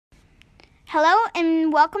Hello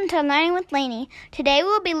and welcome to Learning with Lainey. Today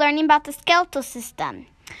we'll be learning about the skeletal system.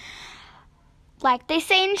 Like they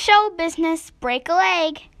say in show business, break a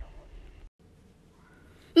leg.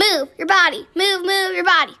 Move your body, move your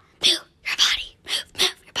body. Move your body,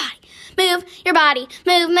 move your body. Move your body,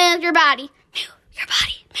 move your body. Move your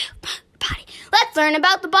body, move your body. Let's learn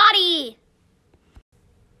about the body.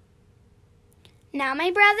 Now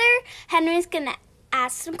my brother Henry's going to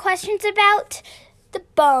ask some questions about the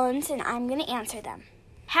bones, and I'm going to answer them.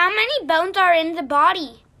 How many bones are in the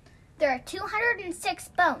body? There are 206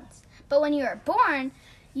 bones, but when you are born,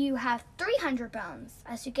 you have 300 bones.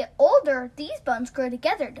 As you get older, these bones grow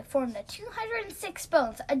together to form the 206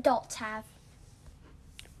 bones adults have.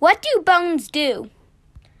 What do bones do?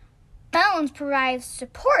 Bones provide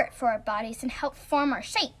support for our bodies and help form our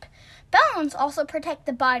shape. Bones also protect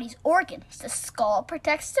the body's organs. The skull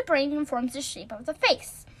protects the brain and forms the shape of the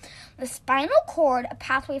face. The spinal cord, a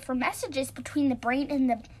pathway for messages between the brain and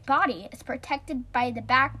the body, is protected by the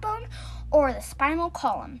backbone or the spinal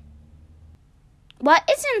column. What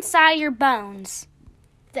is inside your bones?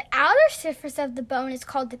 The outer surface of the bone is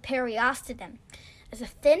called the periosteum. It's a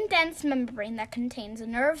thin, dense membrane that contains the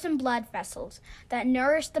nerves and blood vessels that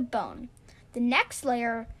nourish the bone. The next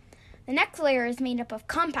layer is made up of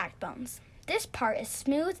compact bones. This part is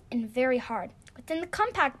smooth and very hard. Within the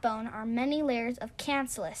compact bone are many layers of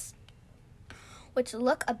cancellous, which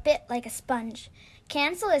look a bit like a sponge.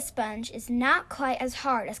 Cancellous sponge is not quite as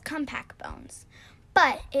hard as compact bones,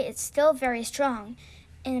 but it is still very strong.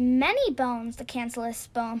 In many bones, the cancellous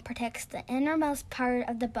bone protects the innermost part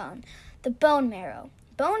of the bone, the bone marrow.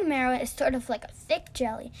 Bone marrow is sort of like a thick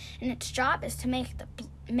jelly, and its job is to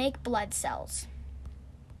make blood cells.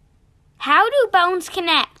 How do bones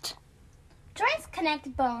connect? Joints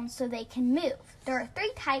connect bones so they can move. There are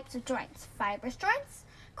 3 types of joints: fibrous joints,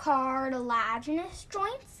 cartilaginous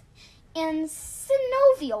joints, and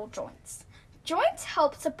synovial joints. Joints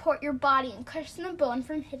help support your body and cushion the bone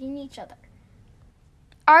from hitting each other.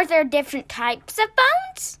 Are there different types of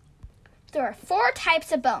bones? There are 4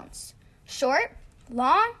 types of bones: short,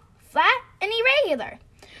 long, flat, and irregular.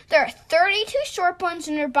 There are 32 short bones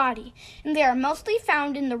in your body, and they are mostly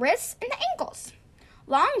found in the wrists and the ankles.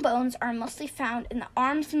 Long bones are mostly found in the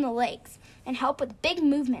arms and the legs and help with big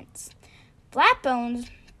movements. Flat bones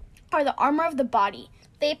are the armor of the body.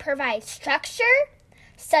 They provide structure,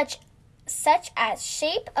 such as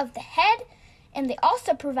shape of the head, and they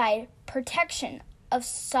also provide protection of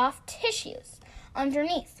soft tissues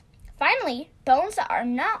underneath. Finally, bones that are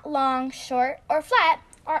not long, short, or flat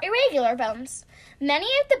are irregular bones. Many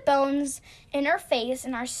of the bones in our face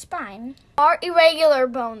and our spine are irregular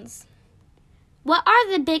bones. What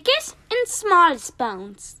are the biggest and smallest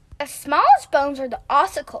bones? The smallest bones are the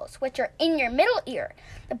ossicles, which are in your middle ear.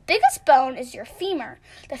 The biggest bone is your femur.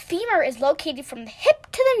 The femur is located from the hip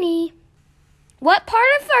to the knee. What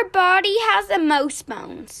part of our body has the most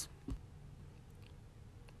bones?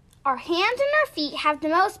 Our hands and our feet have the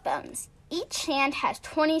most bones. Each hand has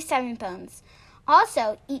 27 bones.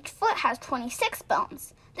 Also, each foot has 26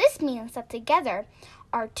 bones. This means that together,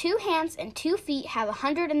 our 2 hands and 2 feet have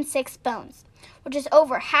 106 bones, which is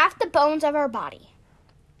over half the bones of our body.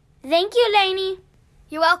 Thank you, Lainey.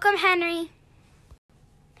 You're welcome, Henry.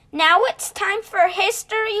 Now it's time for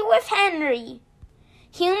History with Henry.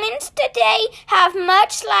 Humans today have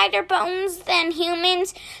much lighter bones than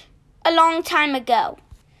humans a long time ago.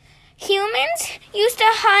 Humans used to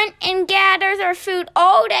hunt and gather their food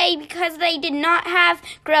all day because they did not have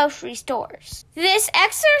grocery stores. This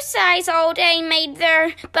exercise all day made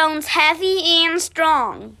their bones heavy and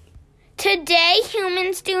strong. Today,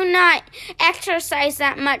 humans do not exercise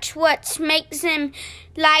that much, which makes them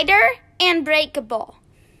lighter and breakable.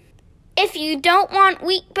 If you don't want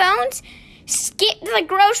weak bones, skip the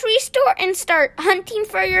grocery store and start hunting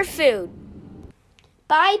for your food.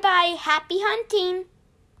 Bye-bye. Happy hunting.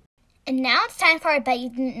 And now it's time for I Bet You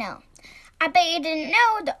Didn't Know. I bet you didn't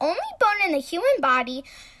know the only bone in the human body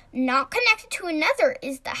not connected to another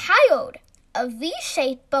is the hyoid, a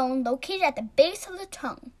V-shaped bone located at the base of the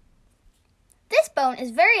tongue. This bone is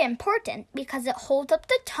very important because it holds up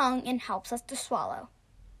the tongue and helps us to swallow.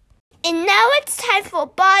 And now it's time for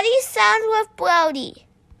Body Sound with Brody.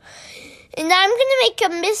 And I'm going to make a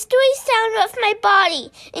mystery sound with my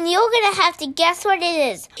body, and you're going to have to guess what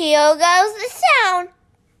it is. Here goes the sound.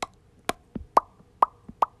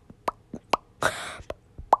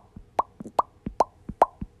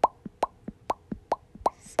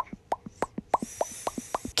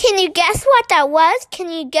 Can you guess what that was? Can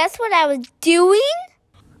you guess what I was doing?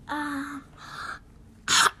 I'll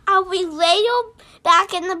be later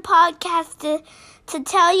back in the podcast to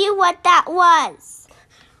tell you what that was.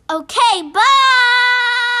 Okay, bye!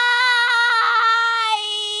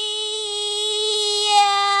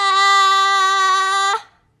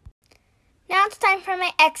 Now it's time for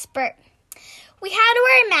my expert. We had to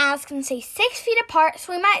wear masks and stay 6 feet apart,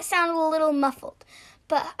 so we might sound a little muffled,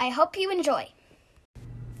 but I hope you enjoy.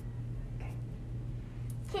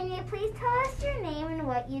 Can you please tell us your name and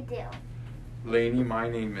what you do? Lainey, my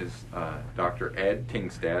name is Dr. Ed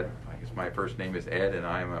Tingstad. I guess my first name is Ed, and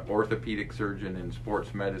I'm an orthopedic surgeon and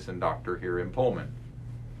sports medicine doctor here in Pullman.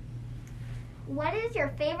 What is your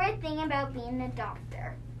favorite thing about being a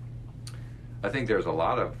doctor? I think there's a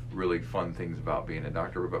lot of really fun things about being a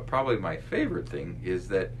doctor, but probably my favorite thing is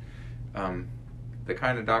that the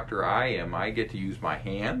kind of doctor I am, I get to use my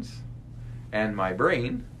hands and my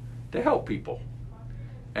brain to help people.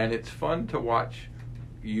 And it's fun to watch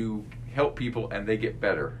you help people and they get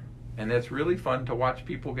better. And it's really fun to watch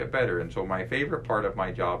people get better. And so my favorite part of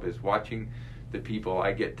my job is watching the people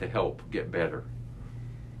I get to help get better.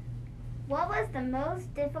 What was the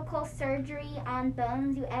most difficult surgery on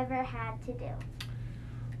bones you ever had to do?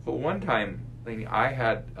 Well, one time, Lainey, I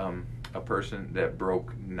had a person that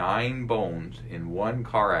broke 9 bones in one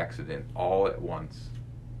car accident all at once.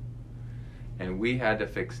 And we had to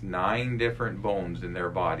fix 9 different bones in their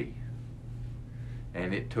body.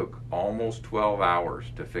 And it took almost 12 hours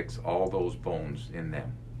to fix all those bones in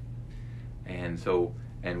them. And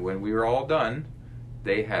when we were all done,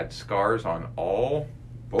 they had scars on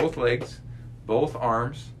both legs, both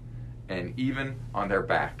arms, and even on their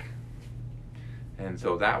back. And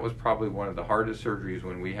so that was probably one of the hardest surgeries,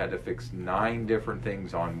 when we had to fix 9 different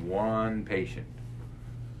things on one patient.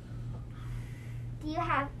 Do you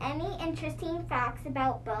have any interesting facts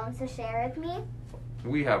about bones to share with me?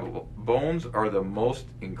 Bones are the most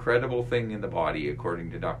incredible thing in the body, according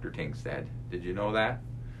to Dr. Tingstad. Did you know that?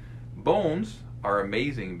 Bones are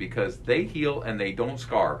amazing because they heal and they don't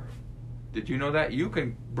scar. Did you know that? You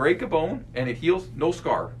can break a bone and it heals, no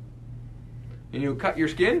scar. And you cut your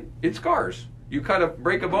skin, it scars. You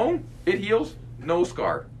break a bone, it heals, no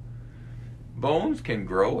scar. Bones can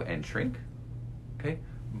grow and shrink. Okay?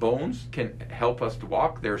 Bones can help us to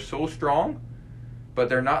walk. They're so strong, but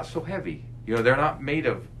they're not so heavy. They're not made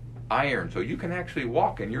of iron, so you can actually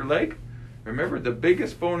walk. And your leg, remember, the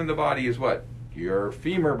biggest bone in the body is what? Your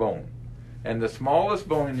femur bone. And the smallest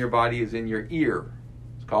bone in your body is in your ear.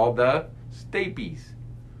 It's called the stapes.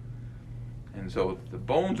 And so the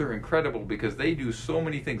bones are incredible because they do so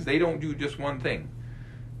many things. They don't do just one thing.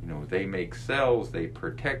 They make cells, they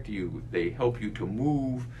protect you, they help you to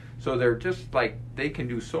move. So they're just like, they can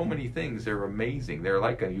do so many things. They're amazing. They're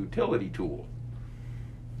like a utility tool.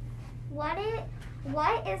 What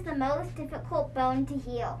is the most difficult bone to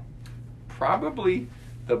heal? Probably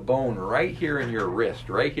the bone right here in your wrist,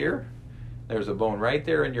 right here. There's a bone right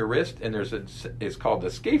there in your wrist, and it's called the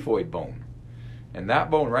scaphoid bone. And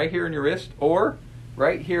that bone right here in your wrist, or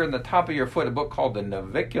right here in the top of your foot, a book called the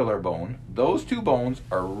navicular bone, those 2 bones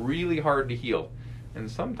are really hard to heal.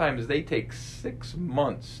 And sometimes they take 6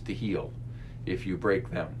 months to heal if you break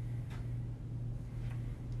them.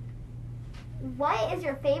 What is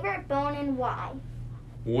your favorite bone and why?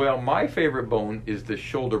 Well, my favorite bone is the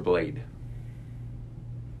shoulder blade.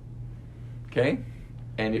 Okay?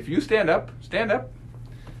 And if you stand up,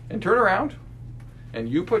 and turn around, and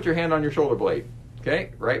you put your hand on your shoulder blade.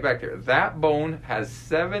 Okay? Right back there. That bone has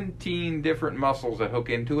 17 different muscles that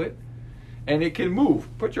hook into it, and it can move.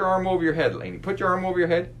 Put your arm over your head, Lainey. Put your arm over your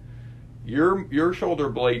head. Your shoulder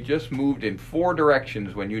blade just moved in 4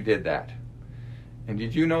 directions when you did that. And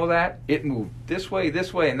did you know that? It moved this way,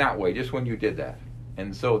 and that way, just when you did that.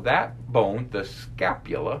 And so that bone, the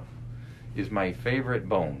scapula, is my favorite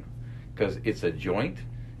bone because it's a joint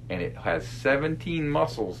and it has 17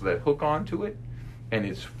 muscles that hook onto it, and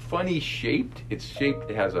it's funny shaped. It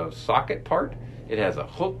has a socket part, it has a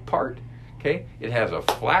hook part, okay? It has a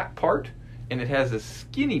flat part, and it has a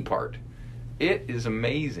skinny part. It is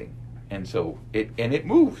amazing. And so it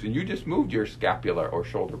moves, and you just moved your scapula or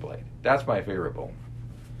shoulder blade. That's my favorite bone.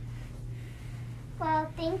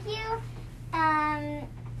 Well, thank you.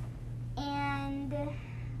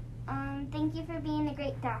 Thank you for being a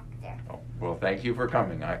great doctor. Oh, well, thank you for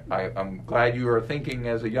coming. I'm glad you are thinking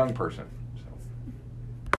as a young person. So.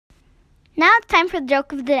 Now it's time for the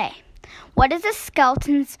joke of the day. What is a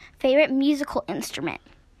skeleton's favorite musical instrument?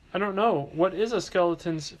 I don't know. What is a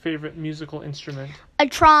skeleton's favorite musical instrument? A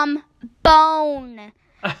trombone.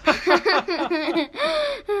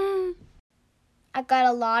 I've got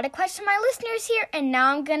a lot of questions from my listeners here, and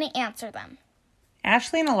now I'm going to answer them.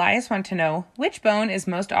 Ashley and Elias want to know, which bone is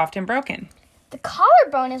most often broken? The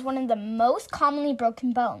collarbone is one of the most commonly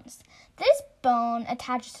broken bones. This bone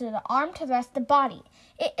attaches to the arm to the rest of the body.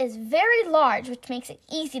 It is very large, which makes it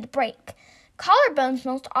easy to break. Collarbones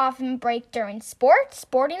most often break during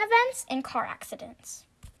sporting events, and car accidents.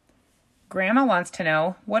 Grandma wants to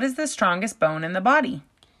know, what is the strongest bone in the body?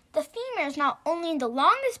 The femur is not only the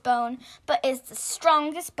longest bone, but is the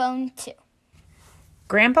strongest bone too.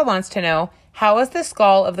 Grandpa wants to know, how is the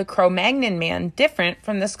skull of the Cro-Magnon man different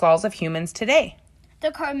from the skulls of humans today?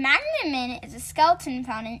 The Cro-Magnon man is a skeleton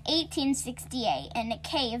found in 1868 in a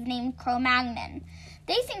cave named Cro-Magnon.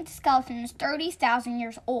 They think the skeleton is 30,000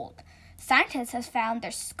 years old. Scientists have found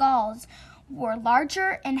their skulls were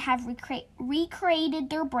larger and have recreated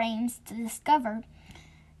their brains to discover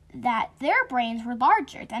that their brains were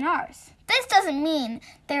larger than ours. This doesn't mean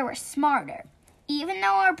they were smarter. Even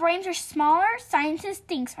though our brains are smaller, scientists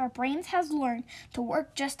think our brains have learned to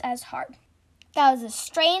work just as hard. That was a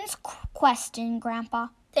strange question, Grandpa.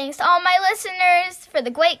 Thanks to all my listeners for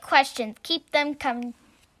the great questions. Keep them coming.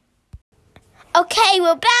 Okay,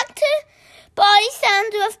 we're back to Body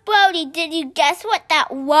Sounds with Brody. Did you guess what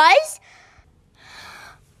that was?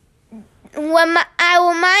 I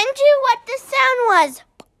will remind you what the sound was.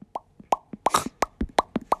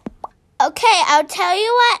 Okay, I'll tell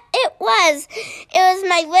you what it was. It was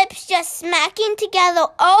my lips just smacking together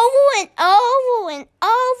over and over and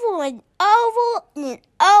over and over and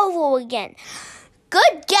over again.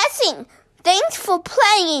 Good guessing. Thanks for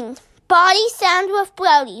playing Body Sound with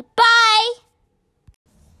Brody. Bye.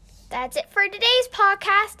 That's it for today's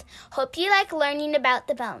podcast. Hope you like learning about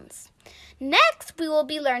the bones. Next, we will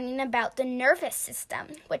be learning about the nervous system,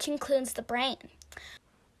 which includes the brain.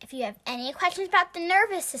 If you have any questions about the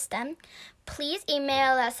nervous system, please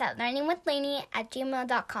email us at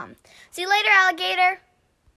learningwithlainey@gmail.com. See you later, alligator!